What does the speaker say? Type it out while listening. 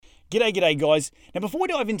G'day guys. Now before we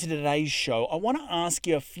dive into today's show, I want to ask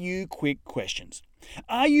you a few quick questions.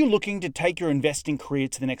 Are you looking to take your investing career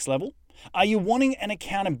to the next level? Are you wanting an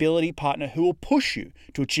accountability partner who will push you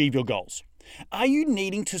to achieve your goals? Are you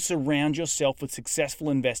needing to surround yourself with successful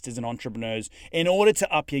investors and entrepreneurs in order to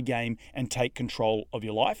up your game and take control of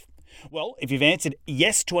your life? Well, if you've answered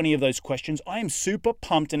yes to any of those questions, I am super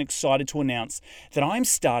pumped and excited to announce that I'm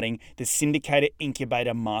starting the Syndicator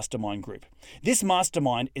Incubator Mastermind Group. This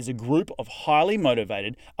mastermind is a group of highly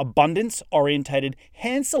motivated, abundance-orientated,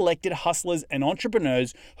 hand-selected hustlers and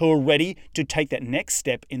entrepreneurs who are ready to take that next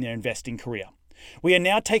step in their investing career. We are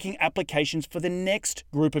now taking applications for the next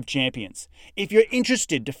group of champions. If you're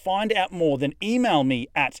interested to find out more, then email me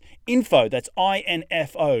at info, that's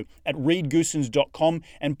INFO, at reedgoosens.com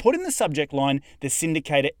and put in the subject line, the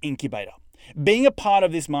Syndicator Incubator. Being a part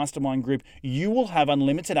of this mastermind group, you will have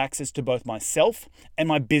unlimited access to both myself and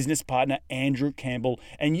my business partner, Andrew Campbell,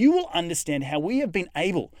 and you will understand how we have been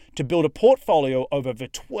able to build a portfolio of over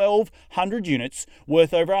 1,200 units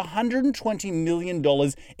worth over $120 million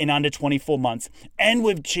in under 24 months, and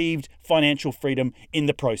we've achieved financial freedom in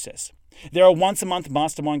the process. There are once-a-month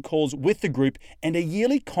mastermind calls with the group and a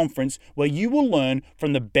yearly conference where you will learn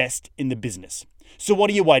from the best in the business. So what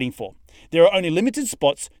are you waiting for? There are only limited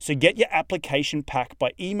spots, so get your application pack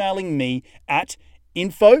by emailing me at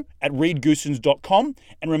info@reedgoosens.com.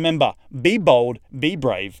 And remember, be bold, be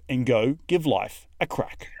brave, and go give life a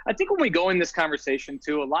crack. I think when we go in this conversation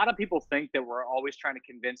too, a lot of people think that we're always trying to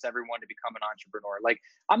convince everyone to become an entrepreneur. Like,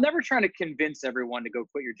 I'm never trying to convince everyone to go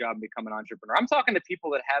quit your job and become an entrepreneur. I'm talking to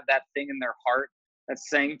people that have that thing in their heart that's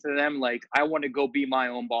saying to them, like, I want to go be my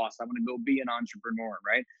own boss. I want to go be an entrepreneur,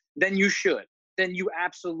 right? Then you should. Then you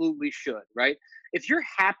absolutely should, right? If you're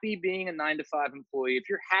happy being a 9-to-5 employee, if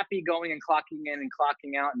you're happy going and clocking in and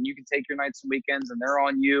clocking out, and you can take your nights and weekends and they're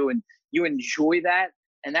on you and you enjoy that,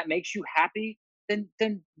 and that makes you happy, then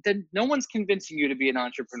no one's convincing you to be an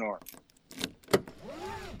entrepreneur.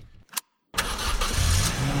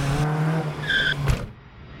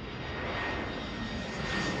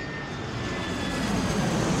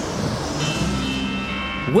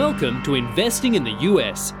 Welcome to Investing in the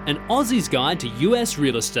US, an Aussie's Guide to US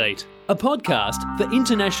Real Estate, a podcast for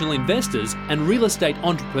international investors and real estate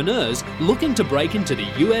entrepreneurs looking to break into the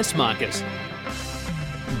US market.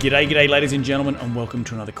 G'day ladies and gentlemen, and welcome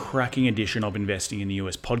to another cracking edition of Investing in the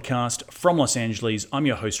US podcast from Los Angeles. I'm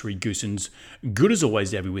your host, Reed Goosens. Good as always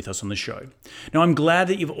to have you with us on the show. Now, I'm glad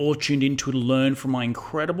that you've all tuned in to learn from my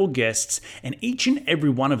incredible guests, and each and every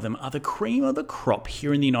one of them are the cream of the crop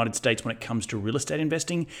here in the United States when it comes to real estate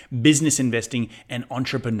investing, business investing, and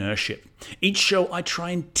entrepreneurship. Each show, I try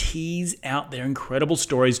and tease out their incredible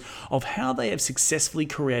stories of how they have successfully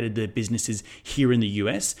created their businesses here in the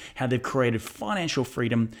US, how they've created financial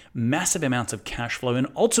freedom, massive amounts of cash flow, and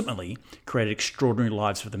ultimately created extraordinary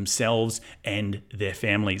lives for themselves and their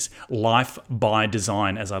families. Life by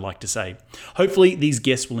design, as I like to say. Hopefully, these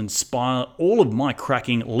guests will inspire all of my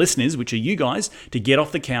cracking listeners, which are you guys, to get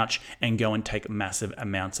off the couch and go and take massive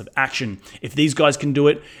amounts of action. If these guys can do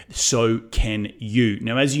it, so can you.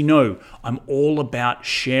 Now, as you know, I'm all about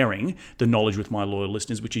sharing the knowledge with my loyal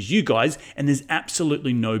listeners, which is you guys, and there's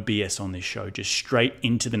absolutely no BS on this show, just straight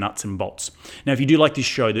into the nuts and bolts. Now, if you do like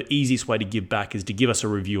this show, the easiest way to give back is to give us a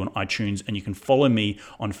review on iTunes, and you can follow me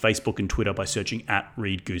on Facebook and Twitter by searching at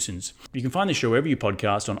Reed Goosens. You can find the show wherever you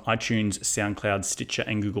podcast on iTunes, SoundCloud, Stitcher,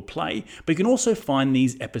 and Google Play, but you can also find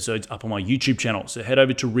these episodes up on my YouTube channel. So head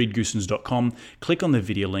over to reedgoosens.com, click on the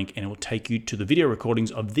video link, and it will take you to the video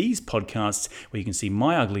recordings of these podcasts where you can see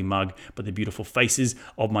my ugly mug, but the beautiful faces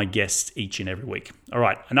of my guests each and every week. All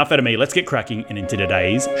right, enough out of me. Let's get cracking and into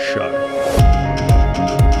today's show.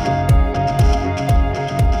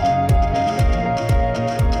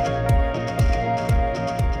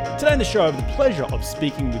 Today on the show, I have the pleasure of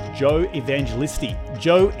speaking with Joe Evangelisti.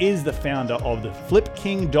 Joe is the founder of the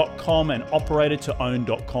FlipKing.com and operator to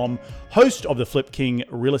Own.com, host of the Flip King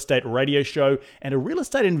real estate radio show, and a real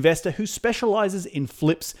estate investor who specializes in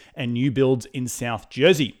flips and new builds in South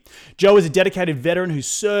Jersey. Joe is a dedicated veteran who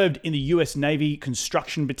served in the US Navy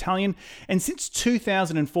Construction Battalion, and since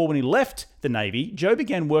 2004 when he left the Navy, Joe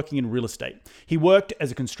began working in real estate. He worked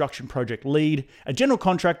as a construction project lead, a general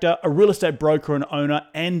contractor, a real estate broker and owner,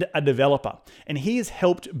 and a developer. And he has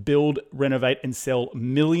helped build, renovate, and sell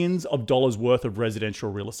millions of dollars worth of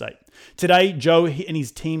residential real estate. Today, Joe and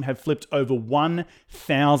his team have flipped over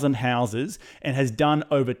 1,000 houses and has done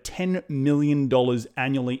over $10 million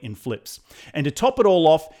annually in flips. And to top it all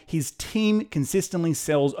off, his team consistently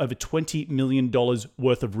sells over $20 million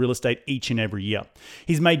worth of real estate each and every year.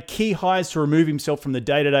 He's made key hires to remove himself from the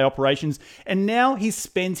day-to-day operations, and now he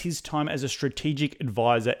spends his time as a strategic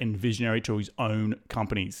advisor and visionary to his own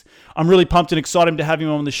companies. I'm really pumped and excited to have him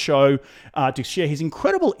on the show to share his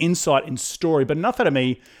incredible insight and story. But enough out of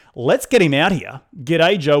me. Let's get him out here.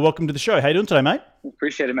 G'day, Joe. Welcome to the show. How you doing today, mate?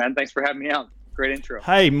 Appreciate it, man. Thanks for having me out. Great intro.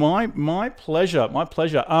 Hey, my pleasure. My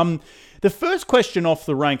pleasure. The first question off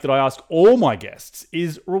the rank that I ask all my guests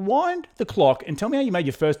is rewind the clock and tell me how you made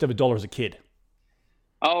your first ever dollar as a kid.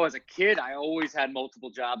 Oh, as a kid, I always had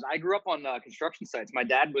multiple jobs. I grew up on construction sites. My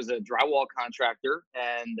dad was a drywall contractor,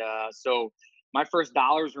 and so my first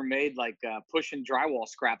dollars were made like pushing drywall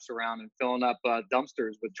scraps around and filling up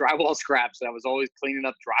dumpsters with drywall scraps. And I was always cleaning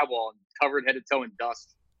up drywall and covered head to toe in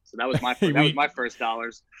dust. So that was my first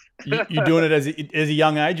dollars. You're doing it as a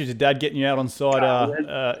young age? Is your dad getting you out on site?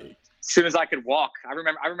 As soon as I could walk. I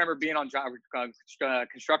remember being on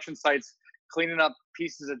construction sites, cleaning up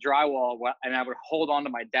pieces of drywall, and I would hold on to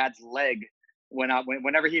my dad's leg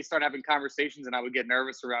whenever he started having conversations, and I would get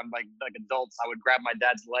nervous around like adults. I would grab my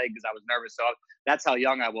dad's leg because I was nervous. So that's how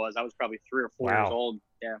young I was. I was probably 3 or 4 years old.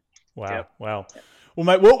 Yeah. Wow. Yeah. Well,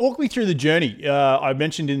 mate, walk me through the journey. I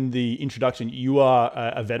mentioned in the introduction you are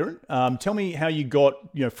a veteran. Tell me how you got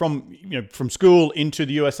from school into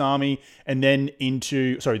the U.S. Army and then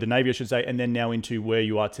the Navy, I should say, and then now into where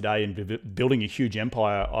you are today and building a huge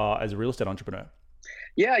empire as a real estate entrepreneur.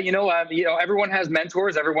 Yeah, everyone has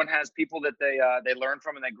mentors. Everyone has people that they learn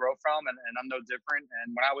from and they grow from, and I'm no different.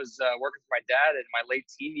 And when I was working for my dad in my late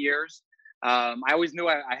teen years, I always knew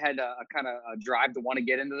I had a kind of a drive to want to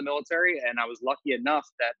get into the military, and I was lucky enough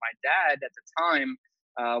that my dad at the time,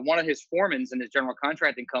 one of his foremans in his general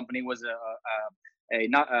contracting company was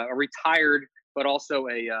not a retired, but also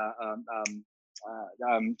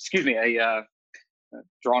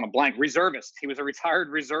drawing a blank, reservist. He was a retired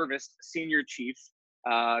reservist, senior chief,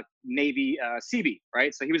 Navy Seabee,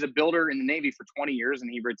 right? So he was a builder in the Navy for 20 years, and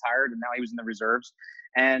he retired, and now he was in the reserves.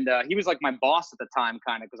 And he was like my boss at the time,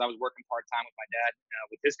 kind of, because I was working part-time with my dad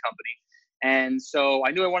with his company. And so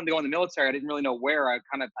I knew I wanted to go in the military. I didn't really know where. I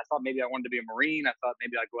thought maybe I wanted to be a Marine. I thought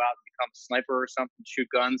maybe I'd go out and become a sniper or something, shoot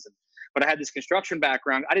guns. But I had this construction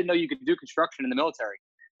background. I didn't know you could do construction in the military.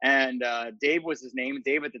 And Dave was his name.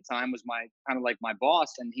 Dave at the time was my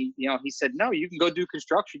boss. And he said, no, you can go do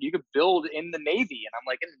construction. You could build in the Navy. And I'm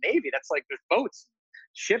like, in the Navy? That's like, there's boats,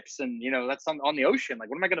 ships, and that's on the ocean. Like,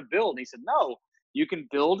 what am I going to build? And he said, no, you can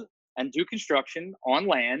build and do construction on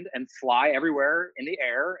land and fly everywhere in the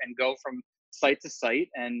air and go from site to site.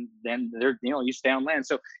 And then you stay on land.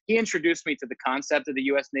 So he introduced me to the concept of the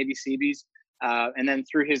U.S. Navy Seabees. And then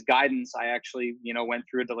through his guidance, I actually, went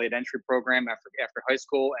through a delayed entry program after high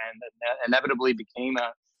school and inevitably became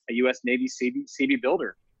a U.S. Navy Seabee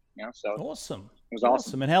builder. So awesome. It was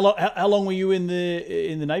awesome. And how long were you in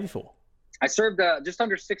the Navy for? I served just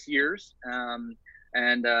under 6 years.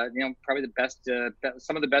 And probably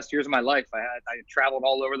some of the best years of my life. I traveled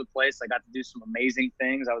all over the place. I got to do some amazing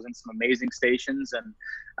things. I was in some amazing stations, and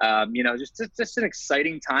just an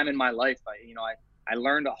exciting time in my life. I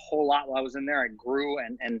learned a whole lot while I was in there. I grew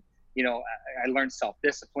and I learned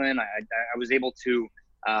self-discipline. I was able to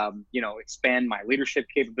expand my leadership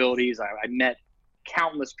capabilities. I met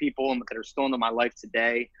countless people that are still into my life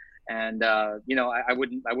today, and I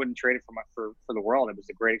wouldn't trade it for the world. It was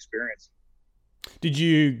a great experience. Did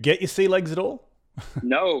you get your sea legs at all?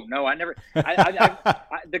 No, I never.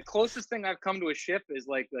 The closest thing I've come to a ship is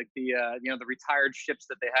like the retired ships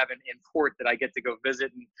that they have in port that I get to go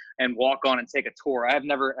visit and walk on and take a tour. I've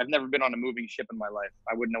never been on a moving ship in my life.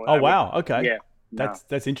 I wouldn't know. Oh wow, okay. Yeah.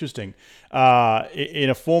 That's interesting. In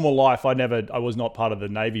a former life, I was not part of the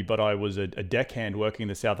Navy, but I was a deckhand working in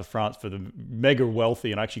the south of France for the mega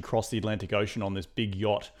wealthy, and I actually crossed the Atlantic Ocean on this big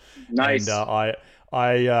yacht. Nice. And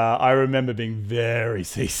I remember being very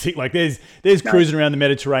seasick. Like there's cruising around the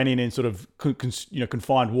Mediterranean in sort of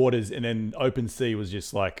confined waters, and then open sea was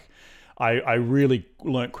just like. I really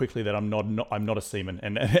learnt quickly that I'm not a seaman,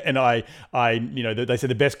 and I they say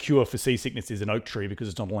the best cure for seasickness is an oak tree because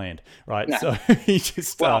it's on land, right? Yeah. So he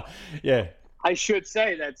just yeah. I should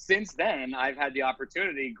say that since then I've had the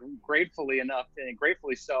opportunity, gratefully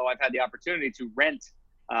so, I've had the opportunity to rent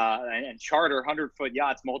and charter 100-foot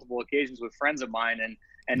yachts multiple occasions with friends of mine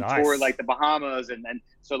and nice. Tour like the Bahamas and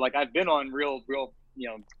so like I've been on real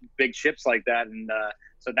big ships like that, and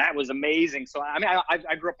so that was amazing. So I mean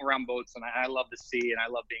I grew up around boats, and I love the sea and I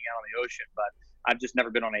love being out on the ocean, but I've just never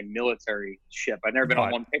been on a military ship. I've never been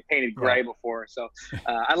on one painted gray before. So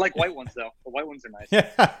I like white ones, though. The white ones are nice.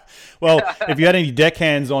 Yeah. Well, if you had any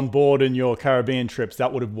deckhands on board in your Caribbean trips,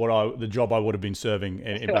 that would have the job I would have been serving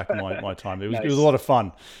back in my time. It was a lot of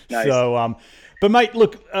fun. Nice. So, but mate,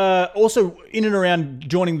 look, also in and around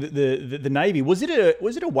joining the Navy, was it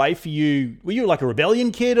a way for you? Were you like a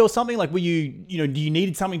rebellion kid or something? Like, were you do you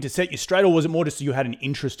needed something to set you straight, or was it more just you had an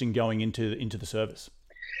interest in going into the service?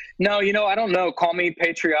 No, I don't know. Call me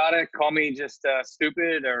patriotic, call me just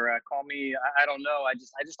stupid, or call me, I don't know. I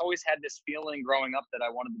just always had this feeling growing up that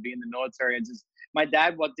I wanted to be in the military. My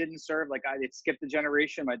dad didn't serve. Like, it skipped a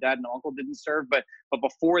generation. My dad and uncle didn't serve, but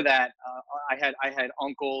before that, I had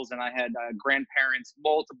uncles and I had grandparents,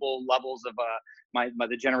 multiple levels of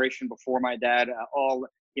the generation before my dad.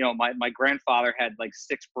 My grandfather had like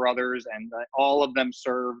 6 brothers, and all of them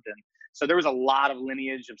served, and so there was a lot of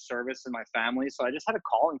lineage of service in my family. So I just had a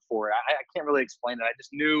calling for it. I can't really explain it. I just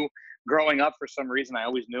knew growing up, for some reason, I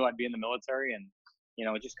always knew I'd be in the military, and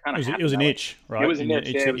it just kind of happened. It was an itch, right? It was an itch.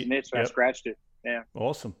 Yeah, it was an itch. So I scratched it. Yeah.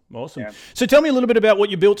 Awesome. Yeah. So tell me a little bit about what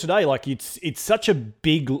you built today. Like, it's such a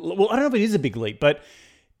big, well, I don't know if it is a big leap, but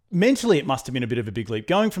mentally it must have been a bit of a big leap.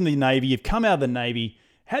 Going from the Navy, you've come out of the Navy.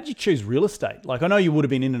 How did you choose real estate? Like, I know you would have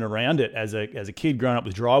been in and around it as a kid growing up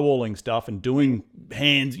with drywalling stuff and doing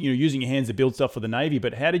using your hands to build stuff for the Navy.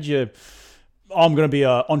 But how did you, I'm going to be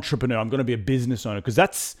an entrepreneur, I'm going to be a business owner? Because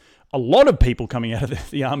that's a lot of people coming out of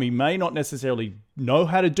the Army may not necessarily know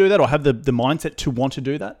how to do that or have the mindset to want to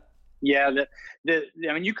do that. Yeah,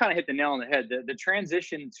 you kind of hit the nail on the head. The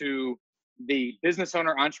transition to the business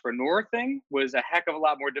owner entrepreneur thing was a heck of a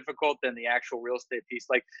lot more difficult than the actual real estate piece.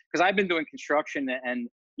 Like, because I've been doing construction and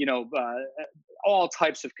all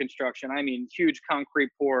types of construction. I mean, huge concrete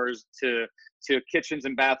pours to kitchens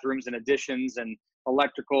and bathrooms and additions and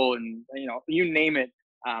electrical and you name it.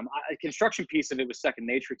 Construction piece of it was second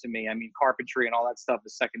nature to me. I mean, carpentry and all that stuff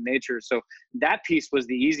is second nature. So that piece was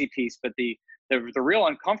the easy piece, but the real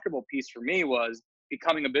uncomfortable piece for me was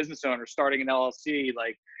becoming a business owner, starting an LLC,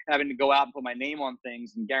 like having to go out and put my name on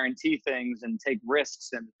things and guarantee things and take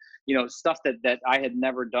risks and stuff that I had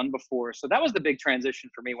never done before. So that was the big transition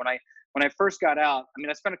for me when I first got out. I mean,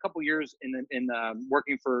 I spent a couple years in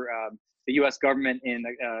working for the U.S. government in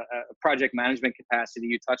a project management capacity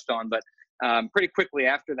you touched on, but pretty quickly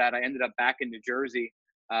after that, I ended up back in New Jersey.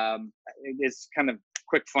 It's kind of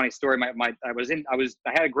quick, funny story. I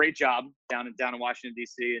had a great job down in Washington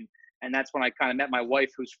D.C. and that's when I kind of met my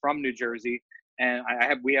wife, who's from New Jersey. And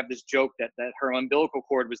we have this joke that her umbilical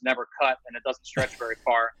cord was never cut and it doesn't stretch very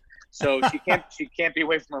far. So she can't be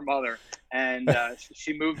away from her mother. And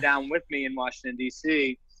she moved down with me in Washington,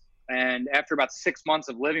 D.C. And after about 6 months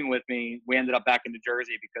of living with me, we ended up back in New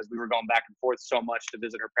Jersey because we were going back and forth so much to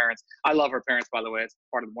visit her parents. I love her parents, by the way. It's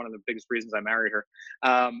one of the biggest reasons I married her.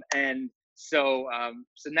 So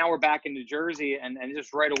now we're back in New Jersey, and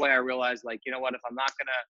just right away I realized, like, you know what, if I'm not going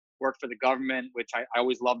to work for the government, which I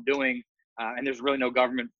always love doing, and there's really no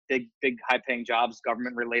government, big high-paying jobs,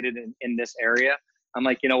 government-related in this area, I'm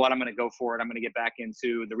like, you know what, I'm going to go for it. I'm going to get back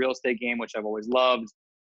into the real estate game, which I've always loved,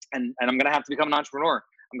 and I'm going to have to become an entrepreneur.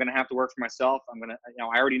 I'm going to have to work for myself.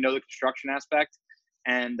 I already know the construction aspect.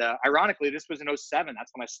 And ironically, this was in 2007. That's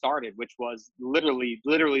when I started, which was literally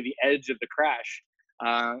the edge of the crash.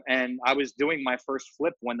 And I was doing my first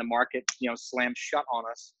flip when the market, slammed shut on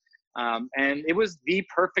us. And it was the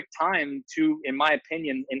perfect time to, in my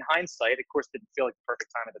opinion, in hindsight, of course, didn't feel like the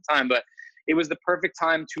perfect time at the time, but it was the perfect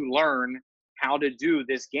time to learn how to do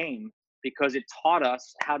this game, because it taught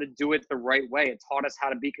us how to do it the right way. It taught us how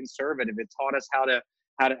to be conservative. It taught us how to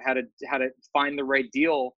find the right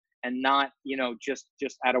deal and not, just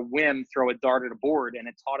at a whim throw a dart at a board. And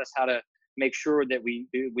it taught us how to make sure that we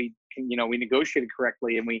negotiated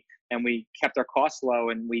correctly and we kept our costs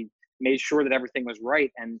low and we made sure that everything was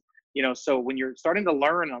right. And so when you're starting to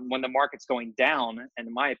learn on when the market's going down, and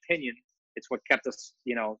in my opinion, it's what kept us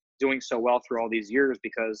doing so well through all these years,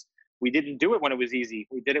 because we didn't do it when it was easy.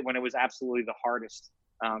 We did it when it was absolutely the hardest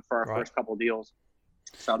for our first couple of deals.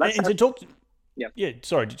 So that's and to talk. Yeah.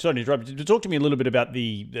 Sorry to interrupt. To talk to me a little bit about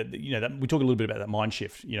we talk a little bit about that mind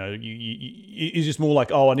shift. It's just more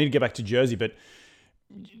like, oh, I need to get back to Jersey. But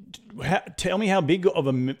tell me, how big of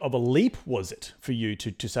a leap was it for you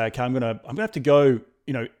to say, okay, I'm gonna have to go.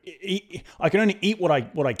 I can only eat what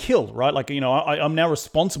I kill, right? Like, I'm now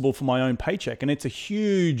responsible for my own paycheck, and it's a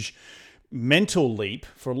huge mental leap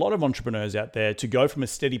for a lot of entrepreneurs out there to go from a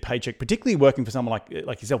steady paycheck, particularly working for someone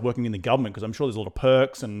like yourself, working in the government, because I'm sure there's a lot of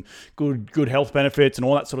perks and good health benefits and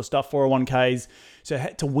all that sort of stuff, 401ks. So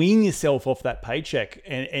to wean yourself off that paycheck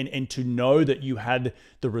and to know that you had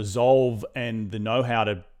the resolve and the know-how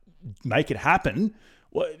to make it happen.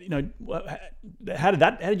 How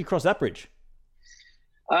did you cross that bridge?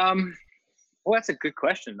 Well, that's a good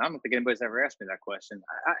question. I don't think anybody's ever asked me that question.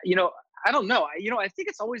 I don't know. I think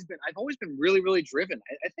I've always been really, really driven.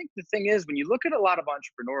 I think the thing is, when you look at a lot of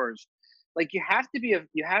entrepreneurs, like you have to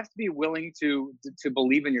be willing to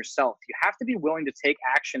believe in yourself. You have to be willing to take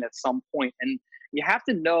action at some point, and you have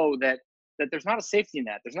to know that there's not a safety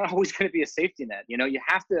net. There's not always going to be a safety net. You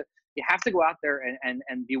have to go out there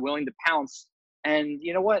and be willing to pounce. And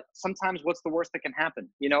you know what? Sometimes what's the worst that can happen?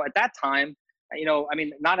 At that time,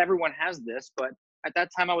 not everyone has this, but at that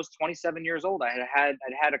time I was 27 years old. I'd had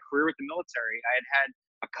a career with the military. I had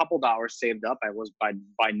a couple dollars saved up. I was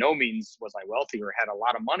by no means was I wealthy or had a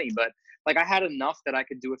lot of money, but like I had enough that I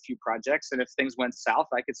could do a few projects. And if things went south,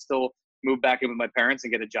 I could still move back in with my parents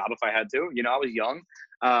and get a job if I had to. I was young.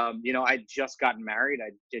 I'd just gotten married.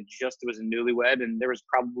 Was a newlywed, and there was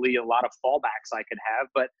probably a lot of fallbacks I could have,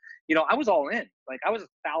 but I was all in. Like I was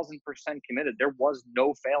 1,000% committed. There was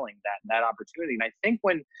no failing that opportunity. And I think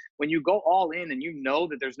when you go all in and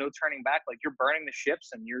that there's no turning back, like you're burning the ships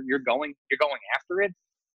and you're going after it,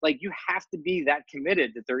 like you have to be that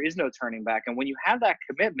committed that there is no turning back. And when you have that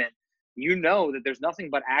commitment, that there's nothing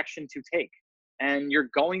but action to take. And you're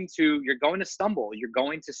going to stumble. You're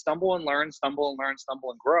going to stumble and learn, stumble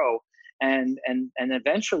and grow. And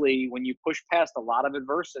eventually, when you push past a lot of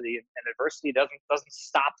adversity, and adversity doesn't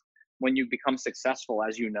stop when you become successful,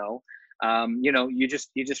 as you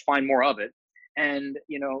just find more of it, and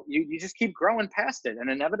you just keep growing past it, and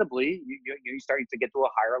inevitably you start to get to a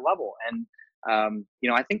higher level. And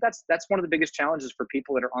I think that's one of the biggest challenges for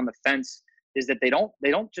people that are on the fence, is that they don't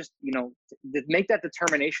just make that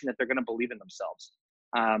determination that they're going to believe in themselves.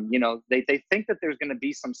 They think that there's going to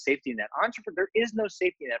be some safety net. There is no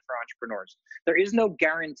safety net for entrepreneurs. There is no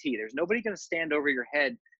guarantee. There's nobody going to stand over your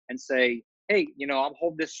head and say, hey, I'll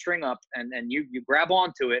hold this string up and you grab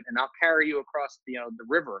onto it and I'll carry you across the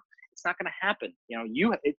river. It's not going to happen.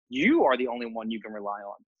 You are the only one you can rely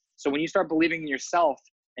on. So when you start believing in yourself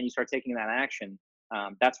and you start taking that action,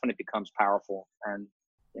 that's when it becomes powerful. And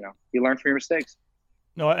you learn from your mistakes.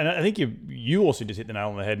 No, and I think you also just hit the nail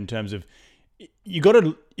on the head in terms of if you're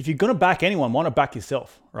going to back anyone, why not back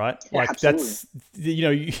yourself, right? Yeah, like absolutely.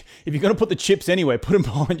 That's, if you're going to put the chips anywhere, put them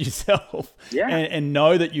behind yourself. Yeah. And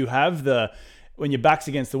know that you have when your back's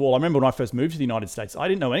against the wall. I remember when I first moved to the United States, I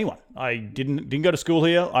didn't know anyone. I didn't go to school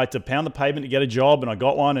here. I had to pound the pavement to get a job, and I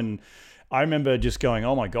got one. And I remember just going,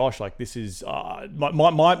 oh my gosh, like this is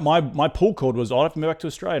my pull cord was, I have to move back to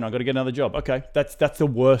Australia and I got to get another job. Okay, that's the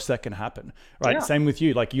worst that can happen, right? Yeah. Same with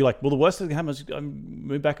you. Like well, the worst that can happen is I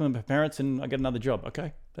move back with my parents and I get another job.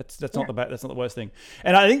 Okay, that's not the worst thing.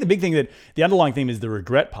 And I think the big thing that the underlying theme is the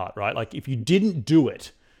regret part, right? Like if you didn't do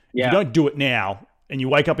it, if you don't do it now, and you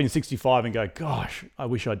wake up in 65 and go, gosh, I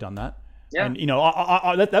wish I'd done that. Yeah. And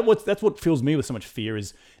that's what fills me with so much fear,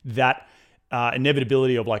 is that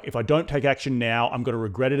inevitability of like, if I don't take action now, I'm going to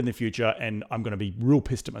regret it in the future, and I'm going to be real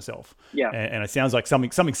pissed at myself. Yeah. And it sounds like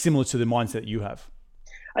something similar to the mindset that you have.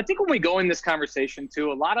 I think when we go in this conversation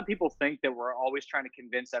too, a lot of people think that we're always trying to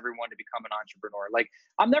convince everyone to become an entrepreneur. Like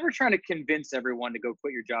I'm never trying to convince everyone to go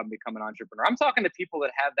quit your job and become an entrepreneur. I'm talking to people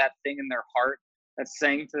that have that thing in their heart that's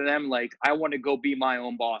saying to them, like, I want to go be my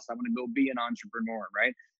own boss. I want to go be an entrepreneur,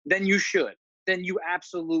 right? Then you should. Then you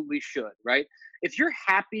absolutely should, right? If you're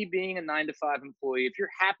happy being a 9-to-5 employee, if you're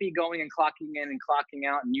happy going and clocking in and clocking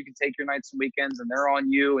out, and you can take your nights and weekends and they're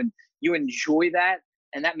on you, and you enjoy that,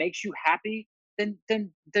 and that makes you happy,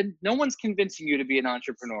 then no one's convincing you to be an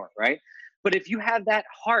entrepreneur, right? But if you have that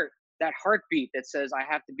heartbeat that says, I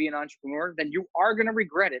have to be an entrepreneur, then you are going to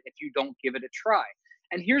regret it if you don't give it a try.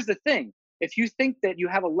 And here's the thing. If you think that you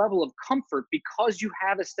have a level of comfort because you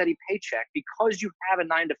have a steady paycheck, because you have a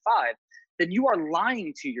 9-to-5, then you are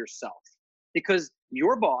lying to yourself, because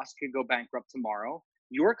your boss could go bankrupt tomorrow.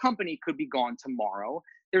 Your company could be gone tomorrow.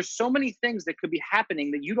 There's so many things that could be happening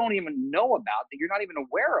that you don't even know about, that you're not even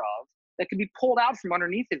aware of, that could be pulled out from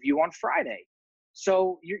underneath of you on Friday.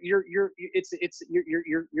 So you're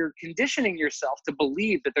conditioning yourself to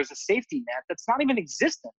believe that there's a safety net that's not even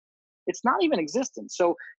existent. It's not even existent.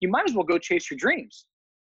 So you might as well go chase your dreams.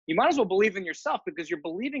 You might as well believe in yourself, because you're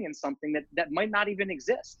believing in something that might not even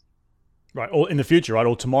exist. Right, or in the future, right,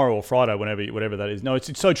 or tomorrow or Friday, whatever that is. No,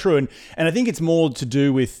 it's so true, and I think it's more to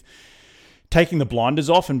do with taking the blinders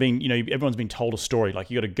off and being, everyone's been told a story. Like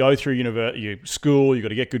you got to go through your school, you got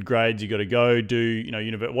to get good grades, you got to go do,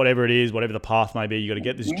 whatever it is, whatever the path may be, you got to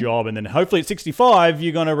get this job, and then hopefully at 65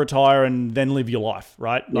 you're going to retire and then live your life,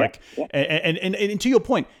 right? And to your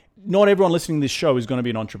point, not everyone listening to this show is going to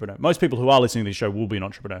be an entrepreneur. Most people who are listening to this show will be an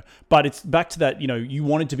entrepreneur. But it's back to that, you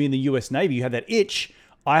wanted to be in the US Navy, you had that itch.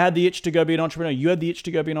 I had the itch to go be an entrepreneur. You had the itch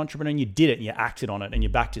to go be an entrepreneur, and you did it, and you acted on it, and you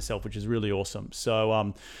backed yourself, which is really awesome.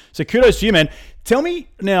 So, so kudos to you, man. Tell me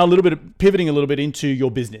now pivoting a little bit into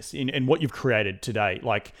your business and what you've created today.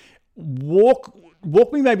 Like, walk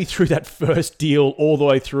me maybe through that first deal all the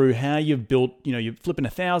way through how you've built, you're flipping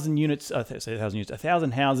 1,000 units,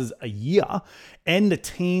 1,000 houses a year, and the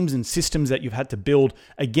teams and systems that you've had to build.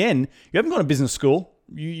 Again, you haven't gone to business school.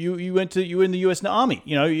 You were in the US Army,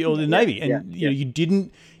 or the Navy, and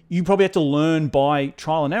you probably had to learn by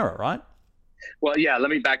trial and error, right? Well, yeah, let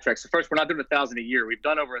me backtrack. So first, we're not doing 1,000 a year. We've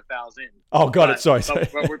done over 1,000. Oh, got it. Sorry.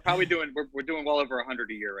 But we're probably doing well over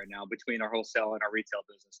 100 a year right now between our wholesale and our retail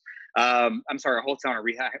business. I'm sorry, our wholesale and our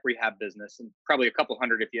rehab business, and probably a couple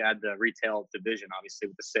hundred if you add the retail division, obviously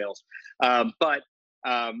with the sales.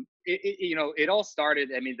 It all started.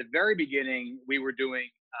 I mean, the very beginning, we were doing.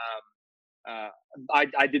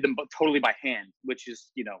 I did them totally by hand, which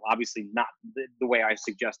is, obviously not the way I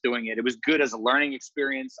suggest doing it. It was good as a learning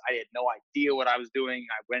experience. I had no idea what I was doing.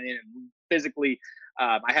 I went in and physically,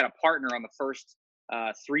 I had a partner on the first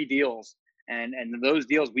 3 deals. And those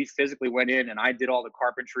deals, we physically went in and I did all the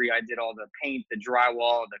carpentry. I did all the paint, the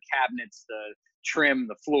drywall, the cabinets, the trim,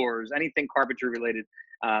 the floors, anything carpentry related.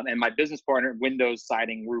 And my business partner, windows,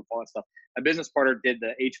 siding, roof, all that stuff. My business partner did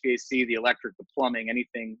the HVAC, the electric, the plumbing,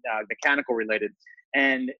 anything mechanical related.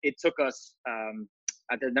 And it took us,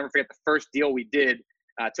 I'll never forget the first deal we did.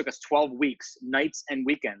 It took us 12 weeks, nights and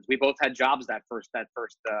weekends. We both had jobs that first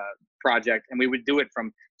project, and we would do it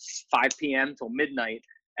from 5 p.m. till midnight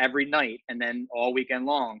every night, and then all weekend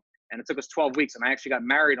long. And it took us 12 weeks. And I actually got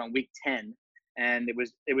married on week 10, and it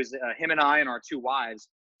was him and I and our 2 wives.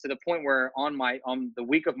 To the point where on the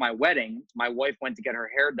week of my wedding, my wife went to get her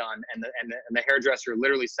hair done, and the hairdresser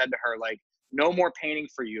literally said to her, like, no more painting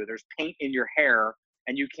for you. There's paint in your hair,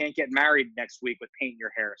 and you can't get married next week with paint in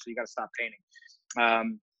your hair, so you got to stop painting.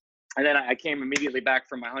 And then I came immediately back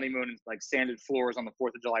from my honeymoon and like sanded floors on the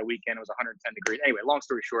 4th of July weekend. It was 110 degrees. Anyway, long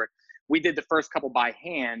story short, we did the first couple by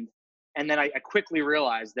hand, and then I quickly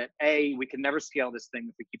realized that A, we could never scale this thing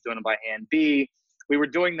if we keep doing it by hand. B, we were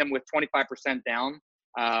doing them with 25% down.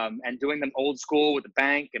 And doing them old school with the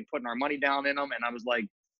bank and putting our money down in them. And I was like,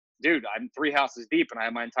 dude, I'm 3 houses deep and I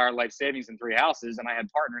have my entire life savings in 3 houses and I had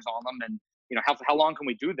partners on them. And, how long can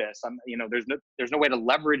we do this? There's no way to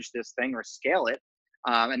leverage this thing or scale it.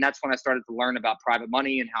 And that's when I started to learn about private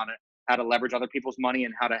money and how to leverage other people's money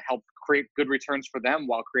and how to help create good returns for them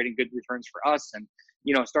while creating good returns for us. And,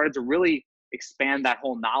 started to really expand that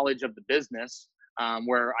whole knowledge of the business,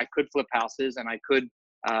 where I could flip houses and I could,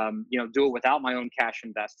 do it without my own cash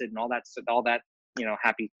invested and all that,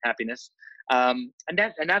 happiness. And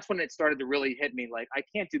that's when it started to really hit me. Like, I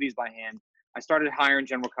can't do these by hand. I started hiring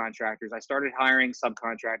general contractors. I started hiring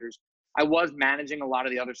subcontractors. I was managing a lot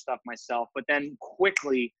of the other stuff myself, but then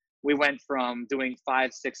quickly we went from doing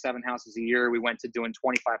 5, 6, 7 houses a year. We went to doing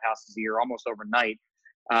 25 houses a year almost overnight.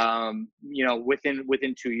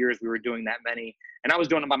 Within 2 years, we were doing that many, and I was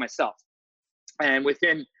doing them by myself. And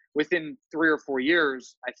within 3 or 4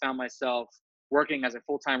 years, I found myself working as a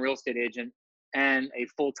full-time real estate agent and a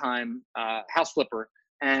full-time house flipper.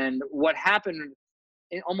 And what happened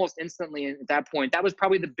almost instantly at that point, that was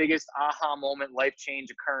probably the biggest aha moment, life change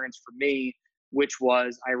occurrence for me, which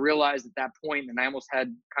was I realized at that point, and I almost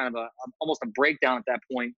had kind of almost a breakdown at that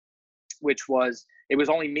point, which was it was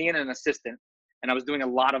only me and an assistant, and I was doing a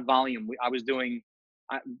lot of volume. I was doing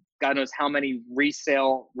God knows how many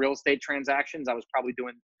resale real estate transactions. I was probably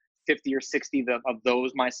doing 50 or 60 of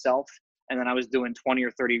those myself. And then I was doing 20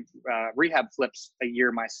 or 30 rehab flips a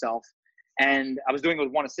year myself. And I was doing it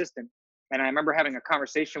with one assistant. And I remember having a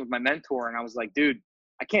conversation with my mentor, and I was like, dude,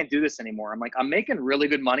 I can't do this anymore. I'm like, I'm making really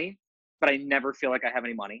good money, but I never feel like I have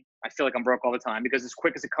any money. I feel like I'm broke all the time because as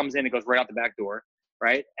quick as it comes in, it goes right out the back door.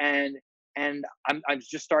 Right. And I was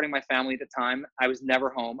just starting my family at the time. I was never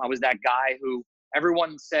home. I was that guy who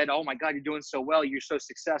everyone said, oh my God, you're doing so well. You're so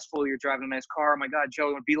successful. You're driving a nice car. Oh my God, Joe,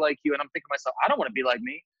 I want to be like you. And I'm thinking to myself, I don't want to be like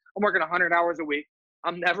me. I'm working 100 hours a week.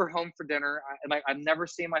 I'm never home for dinner. I've never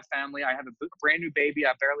seen my family. I have a brand new baby.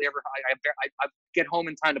 I barely ever, I get home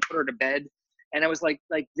in time to put her to bed. And I was like,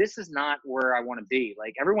 this is not where I want to be.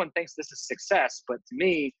 Like, everyone thinks this is success, but to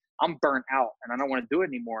me, I'm burnt out and I don't want to do it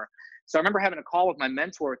anymore. So I remember having a call with my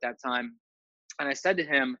mentor at that time. And I said to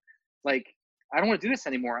him, like, I don't want to do this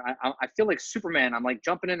anymore. I feel like Superman. I'm like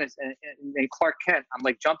jumping in Clark Kent. I'm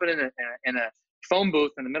like jumping in a phone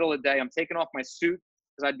booth in the middle of the day. I'm taking off my suit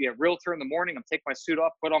because I'd be a realtor in the morning. I'm taking my suit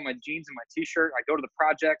off, put on my jeans and my t-shirt. I go to the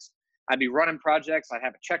projects. I'd be running projects. I'd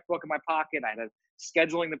have a checkbook in my pocket. I'd have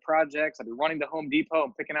scheduling the projects. I'd be running to Home Depot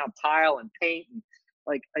and picking out tile and paint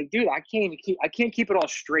dude, I can't keep it all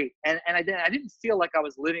straight. And I didn't feel like I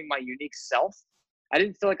was living my unique self. I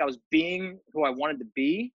didn't feel like I was being who I wanted to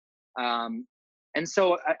be. And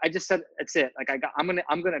so I just said, that's it. Like I'm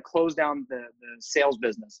going to close down the sales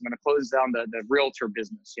business. I'm going to close down the realtor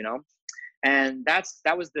business, and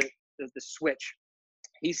that was the switch.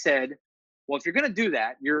 He said, well, if you're going to do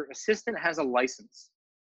that, your assistant has a license.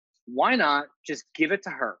 Why not just give it to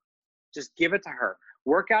her? Just give it to her.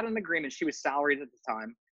 Work out an agreement. She was salaried at the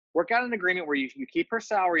time. Work out an agreement where you keep her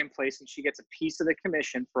salary in place and she gets a piece of the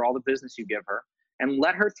commission for all the business you give her, and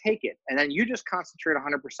let her take it. And then you just concentrate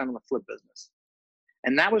 100% on the flip business.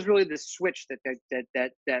 And that was really the switch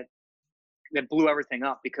that blew everything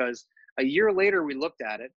up, because a year later we looked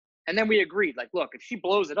at it and then we agreed, like, look, if she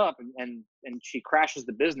blows it up and she crashes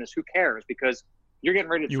the business, who cares? Because you're getting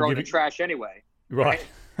ready to throw in the trash anyway. Right.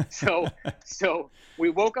 So we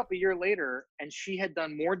woke up a year later and she had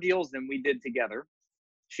done more deals than we did together.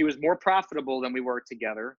 She was more profitable than we were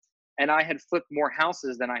together. And I had flipped more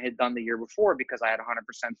houses than I had done the year before because I had 100%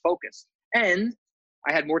 focus. And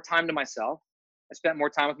I had more time to myself. I spent more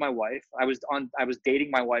time with my wife. I was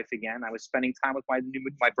dating my wife again. I was spending time with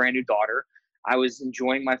my brand new daughter. I was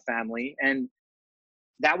enjoying my family. And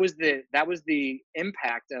that was the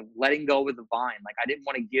impact of letting go with the vine. Like, I didn't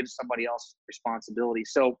want to give somebody else responsibility.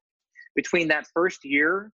 So between that first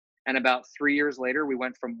year and about 3 years later, we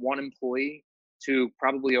went from 1 employee to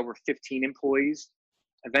probably over 15 employees,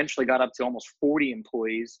 eventually got up to almost 40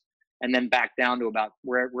 employees, and then back down to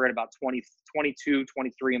we're at about 22,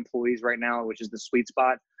 23 employees right now, which is the sweet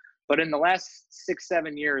spot. But in the last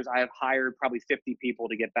 6-7 years, I have hired probably 50 people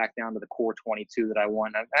to get back down to the core 22 that I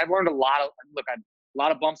want. I've learned a lot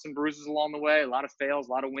of bumps and bruises along the way, a lot of fails,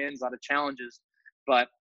 a lot of wins, a lot of challenges, but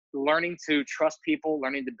learning to trust people,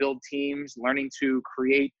 learning to build teams, learning to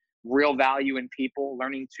create real value in people,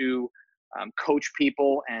 learning to coach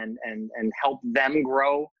people and help them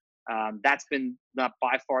grow. That's been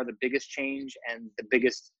by far the biggest change and the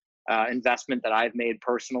biggest investment that I've made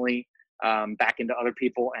personally back into other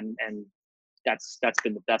people, and that's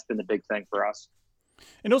been the big thing for us.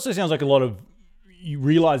 It also sounds like a lot of you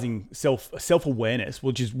realizing self-awareness,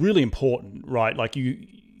 which is really important, right? Like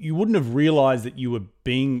you wouldn't have realized that you were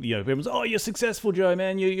being, everyone's, oh, you're successful, Joe,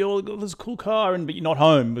 man. You're got this cool car, but you're not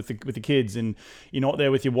home with the kids, and you're not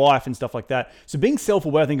there with your wife and stuff like that. So being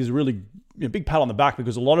self-aware, I think, is a really big pat on the back,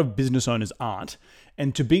 because a lot of business owners aren't.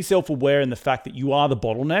 And to be self-aware in the fact that you are the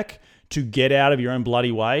bottleneck to get out of your own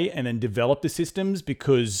bloody way and then develop the systems,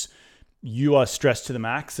 because you are stressed to the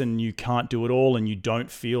max and you can't do it all and you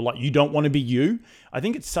don't feel like you don't want to be you. I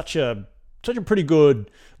think it's such a pretty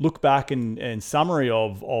good look back and summary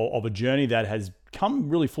of a journey that has come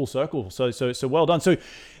really full circle. So well done. So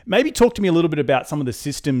maybe talk to me a little bit about some of the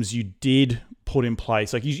systems you did put in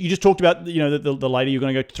place. Like you just talked about, the lady you're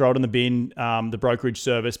going to go throw it in the bin, the brokerage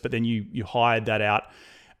service, but then you hired that out.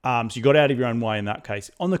 So you got out of your own way in that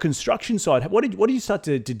case. On the construction side, what did you start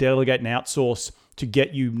to delegate and outsource to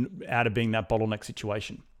get you out of being that bottleneck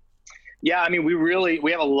situation? Yeah, I mean,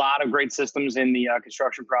 we have a lot of great systems in the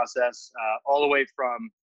construction process, all the way from,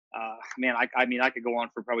 I could go on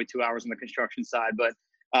for probably 2 hours on the construction side, but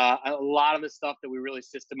a lot of the stuff that we really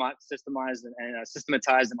systematized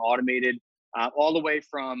and automated, all the way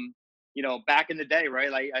from, back in the day,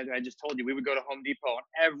 right? Like I just told you, we would go to Home Depot on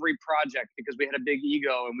every project because we had a big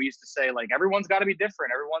ego, and we used to say, like, everyone's got to be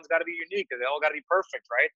different, everyone's got to be unique, they all got to be perfect,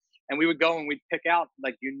 right? And we would go and we'd pick out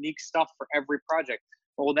like unique stuff for every project.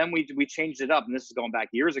 Well, then we changed it up, and this is going back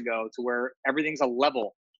years ago, to where everything's a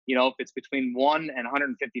level. If it's between 1 and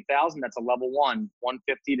 150,000, that's a level 1.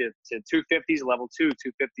 150 to 250 is level 2.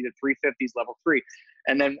 250 to 350 is level 3.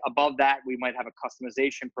 And then above that, we might have a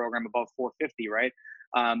customization program above 450, right?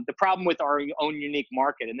 The problem with our own unique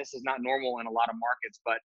market, and this is not normal in a lot of markets,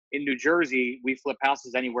 but in New Jersey, we flip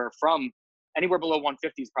houses anywhere below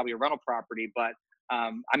 150 is probably a rental property, but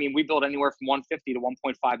we build anywhere from 150 to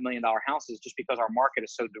 $1.5 million houses just because our market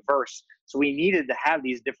is so diverse. So we needed to have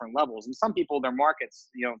these different levels. And some people, their markets,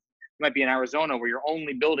 you might be in Arizona where you're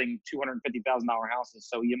only building $250,000 houses.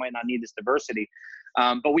 So you might not need this diversity.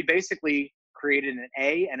 But we basically created an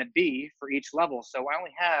A and a B for each level. So I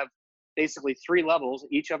only have basically 3 levels.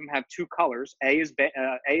 Each of them have 2 colors. A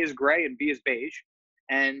is gray and B is beige.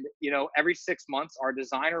 And, every 6 months, our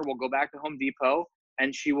designer will go back to Home Depot,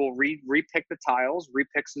 and she will repick the tiles,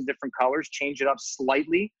 repick some different colors, change it up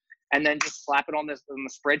slightly, and then just slap it on the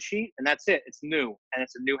spreadsheet, and that's it. It's new, and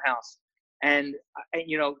it's a new house. And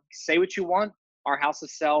say what you want, our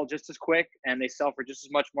houses sell just as quick, and they sell for just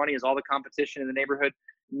as much money as all the competition in the neighborhood.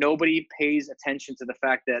 Nobody pays attention to the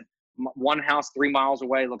fact that one house 3 miles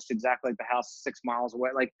away looks exactly like the house 6 miles away.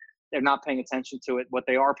 Like, they're not paying attention to it. What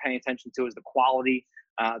they are paying attention to is the quality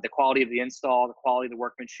of the install, the quality of the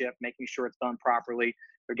workmanship, making sure it's done properly.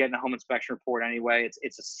 They're getting a home inspection report anyway.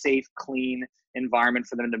 It's a safe, clean environment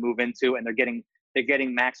for them to move into, and they're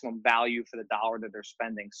getting maximum value for the dollar that they're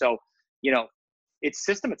spending. So, it's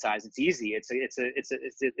systematized. It's easy.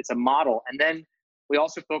 It's a model. And then we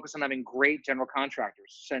also focus on having great general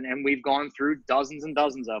contractors, and we've gone through dozens and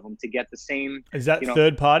dozens of them to get the same. Is that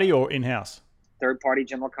third party or in-house? Third party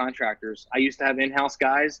general contractors. I used to have in-house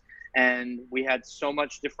guys, and we had so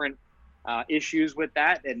much different issues with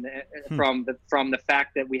that, and from the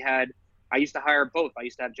fact that I used to hire both. I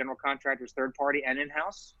used to have general contractors, third party, and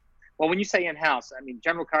in-house. Well, when you say in-house, I mean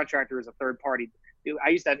general contractor is a third party. I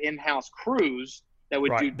used to have in-house crews that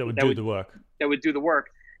would do the work. That would do the work,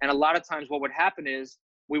 and a lot of times, what would happen is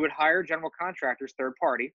we would hire general contractors, third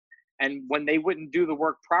party, and when they wouldn't do the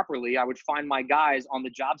work properly, I would find my guys on the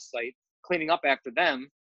job site cleaning up after them,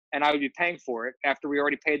 and I would be paying for it after we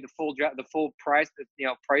already paid the full price,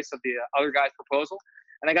 price of the other guy's proposal.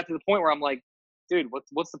 And I got to the point where I'm like, dude,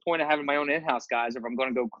 what's the point of having my own in-house guys if I'm going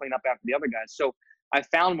to go clean up after the other guys? So I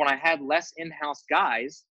found when I had less in-house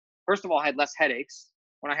guys, first of all, I had less headaches.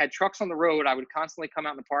 When I had trucks on the road, I would constantly come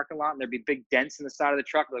out in the parking lot and there'd be big dents in the side of the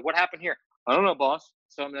truck. Like, what happened here? I don't know, boss.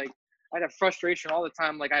 So I'm like, I'd have frustration all the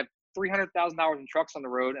time. Like, I have $300,000 in trucks on the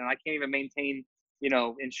road, and I can't even maintain,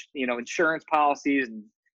 insurance policies and,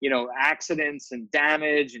 accidents and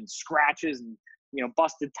damage and scratches and,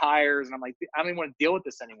 busted tires. And I'm like, I don't even want to deal with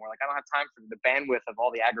this anymore. Like, I don't have time for the bandwidth of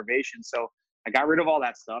all the aggravation. So I got rid of all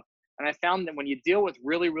that stuff. And I found that when you deal with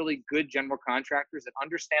really, really good general contractors that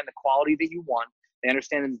understand the quality that you want, they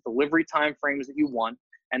understand the delivery time frames that you want,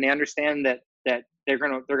 and they understand that they're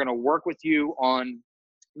gonna work with you on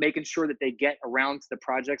making sure that they get around to the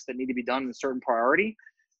projects that need to be done in a certain priority,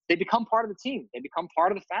 they become part of the team. They become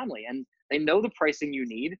part of the family, and they know the pricing you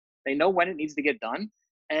need. They know when it needs to get done,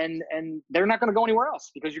 and they're not going to go anywhere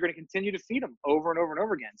else because you're going to continue to feed them over and over and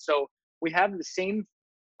over again. So we have the same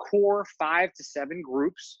core 5 to 7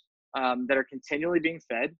 groups that are continually being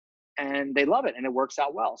fed, and they love it, and it works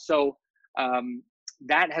out well. So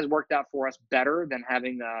that has worked out for us better than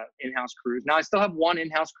having in-house crews. Now I still have one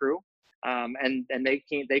in-house crew, and they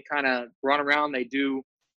kind of run around. They do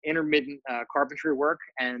intermittent carpentry work,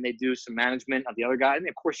 and they do some management of the other guys. And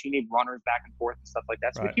of course, you need runners back and forth and stuff like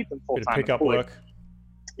that. So we keep them full time. Pick up work.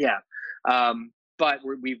 Yeah, but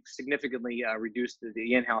we've significantly reduced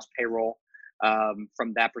the in-house payroll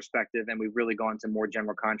from that perspective, and we've really gone to more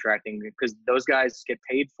general contracting because those guys get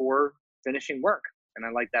paid for finishing work, and I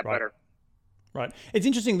like that better. Right. It's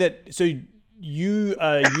interesting that you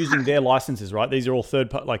are using their licenses, right? These are all third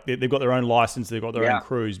party, like they've got their own license, they've got their own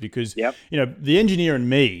crews because, the engineer and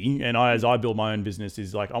me, and as I build my own business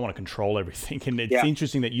is like, I want to control everything. And it's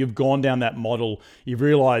interesting that you've gone down that model. You've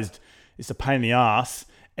realized it's a pain in the ass.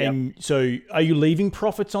 And so are you leaving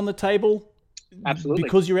profits on the table? Absolutely.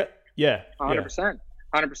 Because you're 100%.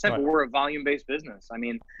 100%, but we're a volume-based business. I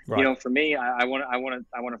mean, for me, I want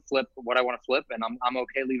to flip what I want to flip, and I'm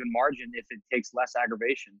okay leaving margin if it takes less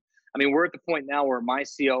aggravation. I mean, we're at the point now where my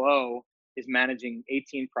COO is managing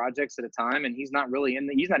 18 projects at a time, and he's not even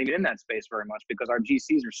in that space very much because our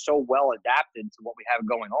GCs are so well adapted to what we have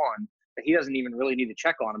going on that he doesn't even really need to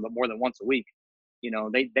check on them, but more than once a week.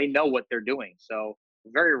 They know what they're doing, so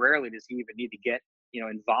very rarely does he even need to get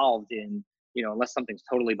involved in. Unless something's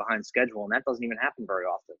totally behind schedule, and that doesn't even happen very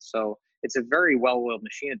often. So it's a very well-oiled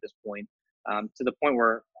machine at this point, to the point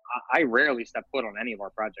where I rarely step foot on any of our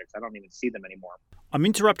projects. I don't even see them anymore. I'm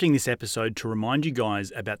interrupting this episode to remind you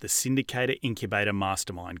guys about the Syndicator Incubator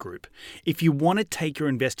Mastermind Group. If you want to take your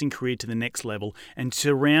investing career to the next level and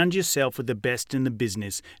surround yourself with the best in the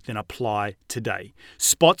business, then apply today.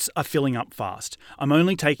 Spots are filling up fast. I'm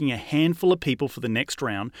only taking a handful of people for the next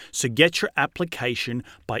round, so get your application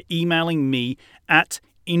by emailing me at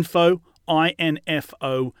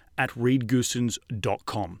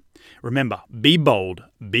info@reedgoosens.com. Remember, be bold,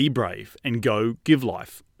 be brave, and go give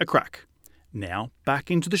life a crack. Now,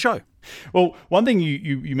 back into the show. Well, one thing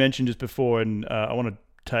you mentioned just before, and I want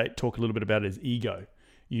to talk a little bit about, is ego.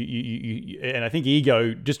 And I think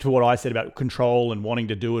ego, just to what I said about control and wanting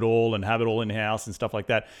to do it all and have it all in-house and stuff like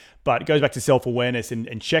that, but it goes back to self-awareness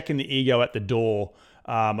and checking the ego at the door.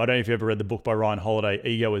 I don't know if you've ever read the book by Ryan Holiday,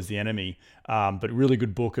 Ego is the Enemy, but a really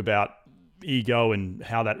good book about ego and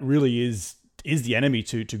how that really is is the enemy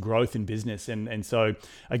to growth in business. And so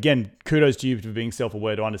again, kudos to you for being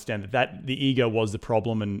self-aware to understand that the ego was the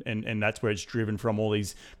problem, and that's where it's driven from, all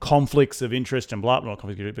these conflicts of interest and not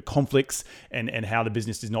conflicts, but conflicts, and how the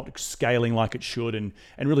business is not scaling like it should, and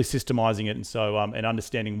really systemizing it. And so and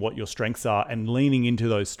understanding what your strengths are and leaning into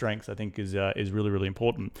those strengths, I think is really, really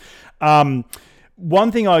important.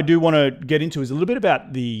 One thing I do want to get into is a little bit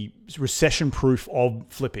about the recession proof of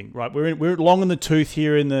flipping, right? We're long in the tooth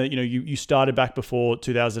here in the, you started back before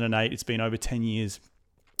 2008. It's been over 10 years.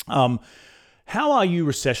 How are you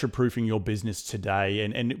recession proofing your business today?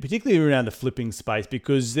 And particularly around the flipping space,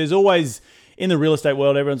 because there's always, in the real estate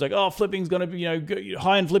world, everyone's like, oh, flipping's going to be,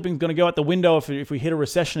 high-end flipping's going to go out the window if we hit a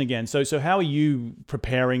recession again. So how are you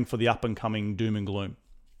preparing for the up and coming doom and gloom?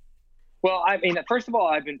 Well, I mean, first of all,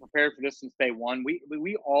 I've been prepared for this since day one.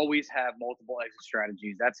 We always have multiple exit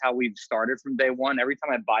strategies. That's how we've started from day one. Every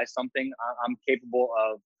time I buy something, I'm capable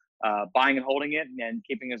of buying and holding it and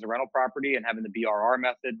keeping it as a rental property and having the BRR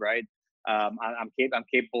method, right? I'm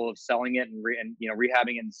capable of selling it and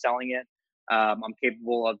rehabbing it and selling it. I'm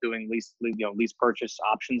capable of doing lease purchase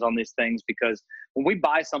options on these things, because when we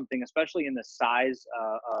buy something, especially in the size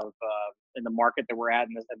in the market that we're at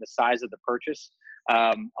and the size of the purchase,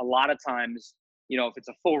 a lot of times, if it's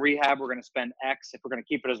a full rehab, we're going to spend X. If we're going to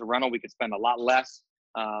keep it as a rental, we could spend a lot less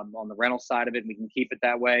on the rental side of it, and we can keep it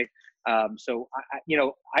that way. So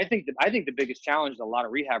I think the biggest challenge that a lot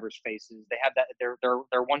of rehabbers face is they have that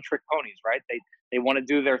they're one trick ponies, right? They want to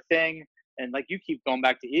do their thing. And like you keep going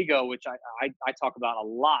back to ego, which I talk about a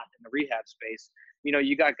lot in the rehab space.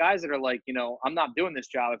 You got guys that are like, I'm not doing this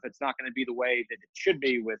job if it's not going to be the way that it should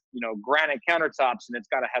be, with, granite countertops, and it's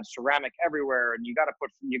got to have ceramic everywhere, and you got to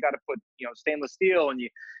put stainless steel, and you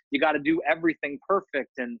got to do everything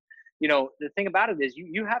perfect. And, the thing about it is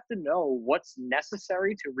you have to know what's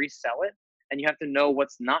necessary to resell it, and you have to know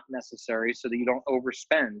what's not necessary so that you don't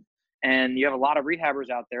overspend. And you have a lot of rehabbers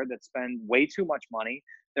out there that spend way too much money.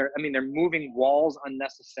 They're moving walls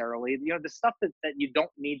unnecessarily. The stuff that you don't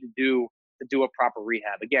need to do a proper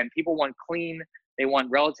rehab. Again, people want clean. They want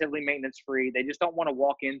relatively maintenance free. They just don't want to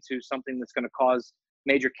walk into something that's going to cause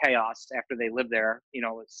major chaos after they live there,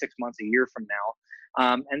 6 months, a year from now.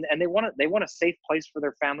 And they want a safe place for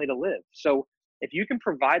their family to live. So if you can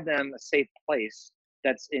provide them a safe place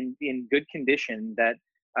that's in good condition, that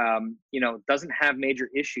doesn't have major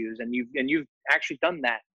issues, and you've actually done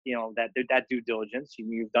that, that due diligence,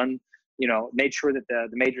 you've done, made sure that the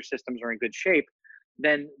major systems are in good shape,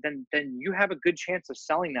 then you have a good chance of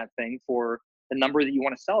selling that thing for the number that you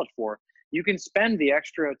want to sell it for. You can spend the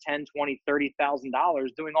extra $10, $20,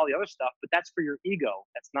 $30,000 doing all the other stuff, but that's for your ego.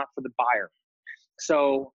 That's not for the buyer.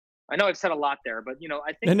 So I know I've said a lot there, but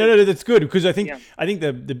I think no, that's good, because I think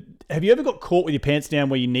the have you ever got caught with your pants down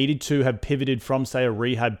where you needed to have pivoted from, say, a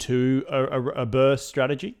rehab to a BRRRR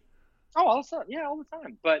strategy? Oh, also, yeah, all the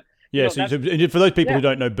time. But yeah, so for those people who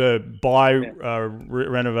don't know BRRRR, buy,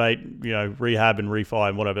 renovate, rehab and refi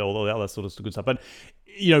and whatever, all that sort of good stuff. But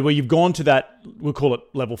where you've gone to that, we'll call it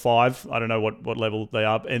level 5. I don't know what level they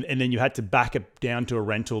are, and then you had to back it down to a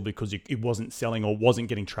rental because it wasn't selling or wasn't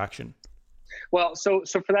getting traction. Well, so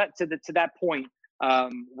for that, to that point,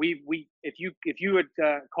 if you had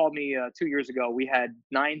called me 2 years ago, we had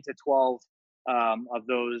 9 to 12 of